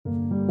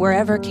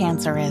Wherever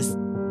cancer is,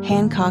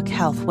 Hancock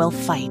Health will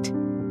fight.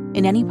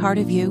 In any part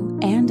of you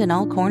and in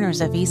all corners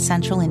of East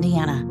Central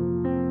Indiana.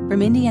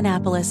 From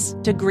Indianapolis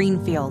to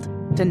Greenfield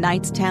to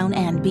Knightstown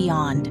and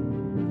beyond.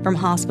 From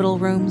hospital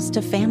rooms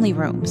to family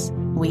rooms,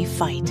 we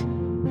fight.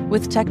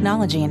 With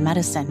technology and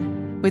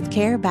medicine, with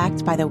care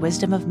backed by the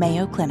wisdom of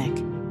Mayo Clinic.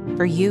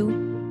 For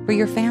you, for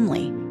your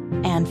family,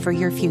 and for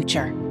your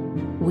future.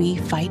 We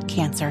fight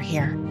cancer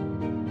here.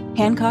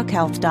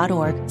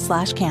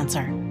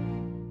 HancockHealth.org/cancer.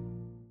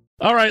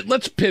 All right,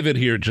 let's pivot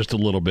here just a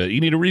little bit.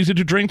 You need a reason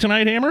to drink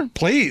tonight, Hammer?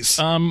 Please.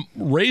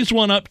 Raise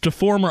one up to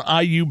former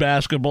IU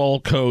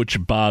basketball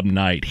coach Bob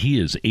Knight. He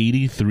is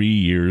 83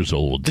 years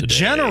old today. The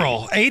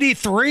General,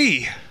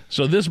 83.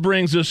 So this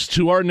brings us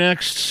to our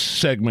next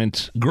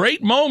segment,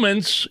 Great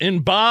Moments in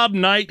Bob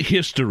Knight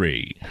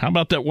History. How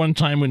about that one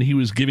time when he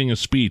was giving a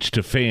speech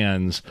to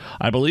fans?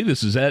 I believe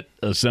this is at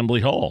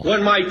Assembly Hall.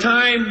 When my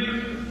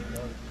time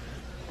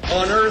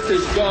on earth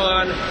is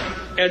gone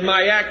and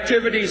my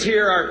activities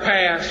here are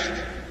past,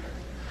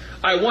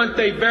 I want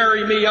they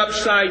bury me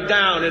upside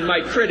down and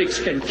my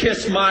critics can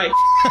kiss my...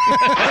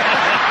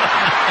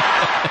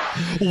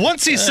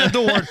 Once he said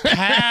the word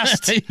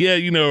past. Yeah,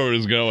 you know where it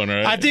was going,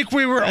 right? I think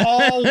we were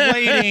all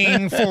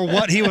waiting for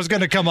what he was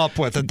going to come up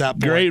with at that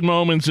point. Great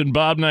moments in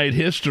Bob Knight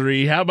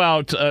history. How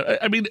about,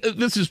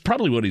 this is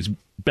probably what he's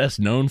best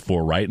known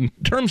for, right? In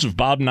terms of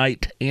Bob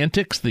Knight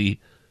antics, the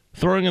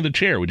throwing of the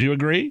chair. Would you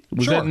agree?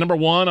 Was Sure. that number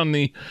one on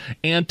the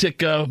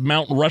antic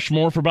Mount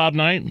Rushmore for Bob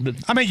Knight?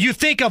 I mean, you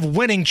think of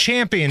winning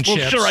championships.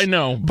 Well, sure, I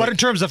know. But in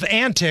terms of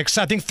antics,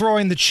 I think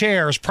throwing the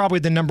chair is probably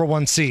the number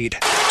one seed.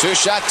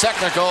 Two-shot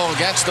technical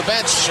against the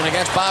bench and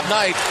against Bob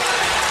Knight.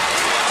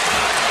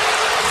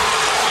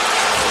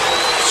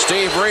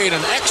 Steve Reed,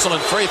 an excellent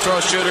free throw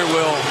shooter,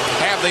 will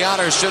have the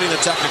honors shooting the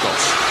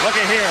technicals.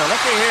 Looky here,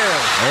 looky here.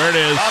 There it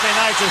is. Bobby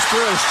Knight just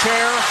threw his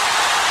chair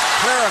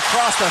clear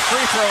across the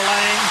free throw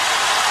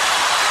lane.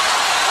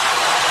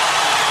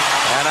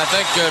 And I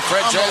think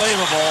Fred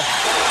Unbelievable.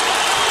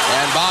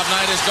 And Bob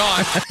Knight is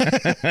gone.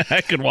 I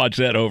could watch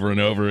that over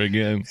and over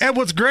again. And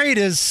what's great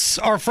is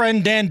our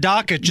friend Dan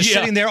Dockett just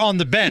sitting there on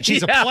the bench.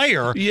 He's a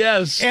player.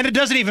 Yes. And it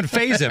doesn't even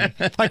faze him.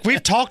 Like,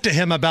 we've talked to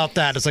him about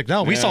that. It's like,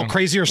 no, we saw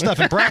crazier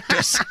stuff in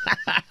practice.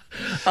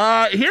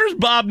 Here's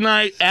Bob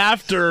Knight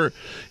after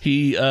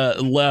he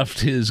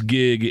left his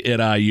gig at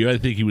IU. I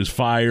think he was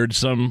fired.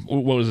 Some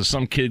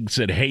kid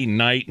said, "Hey,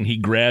 Knight," and he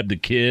grabbed the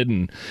kid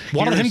and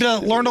wanted him to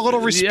learn a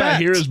little respect. Yeah,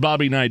 here's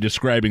Bobby Knight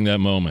describing that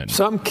moment.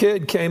 Some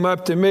kid came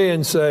up to me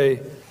and say,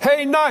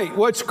 "Hey, Knight,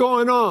 what's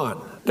going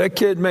on?" That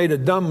kid made a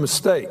dumb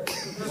mistake.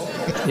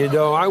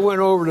 I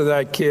went over to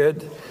that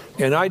kid,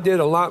 and I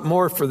did a lot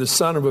more for the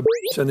son of a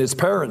bitch than his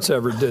parents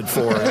ever did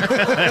for him.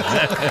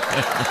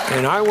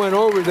 And I went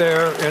over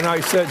there and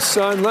I said,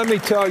 "Son, let me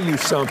tell you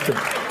something.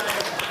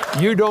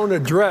 You don't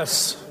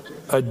address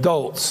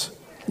adults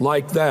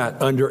like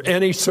that under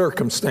any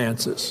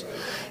circumstances."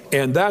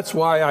 And that's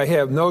why I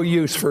have no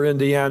use for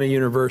Indiana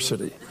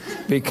University,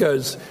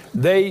 because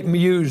they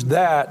used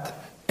that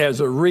as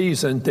a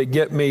reason to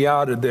get me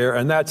out of there,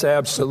 and that's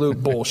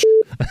absolute bullshit.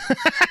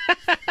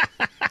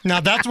 Now,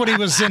 that's when he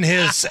was in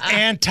his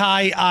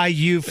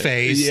anti-IU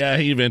phase. Yeah,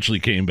 he eventually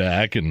came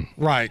back and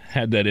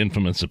had that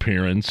infamous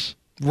appearance.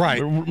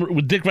 Right.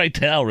 With Dick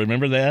Vitale,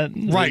 remember that?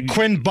 Right.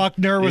 Quinn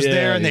Buckner was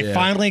there, and they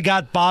finally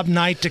got Bob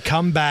Knight to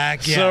come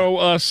back. Yeah.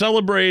 So,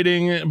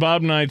 celebrating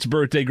Bob Knight's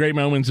birthday, great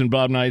moments in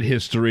Bob Knight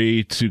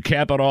history. To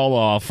cap it all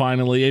off,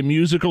 finally, a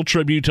musical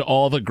tribute to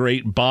all the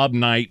great Bob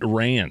Knight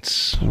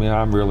rants. I mean,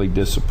 I'm really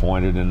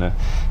disappointed in the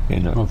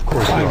of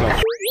course, kind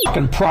of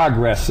fucking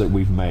progress that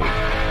we've made.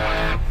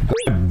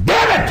 God damn it!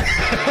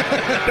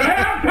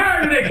 I'm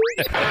tired of this.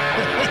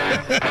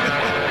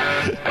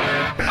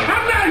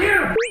 I'm not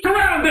here to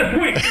around this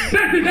week.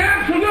 This is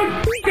absolute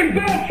fucking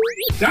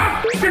bullshit.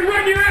 I'll fucking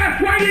run your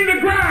ass right into the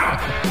ground.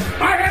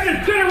 I had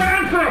to sit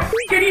around for a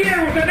fucking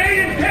year with an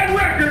 8-10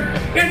 record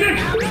in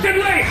this fucking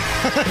lake.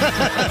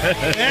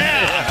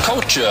 Yeah.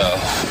 Coach,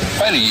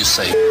 why do you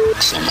say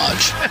so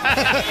much?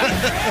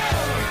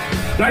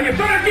 Now you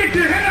better get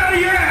your head out of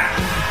your ass.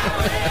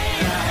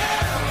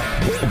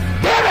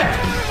 Damn it!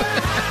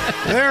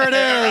 There it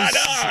is.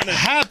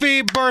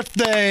 Happy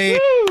birthday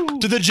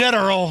to the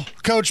General,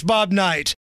 Coach Bob Knight.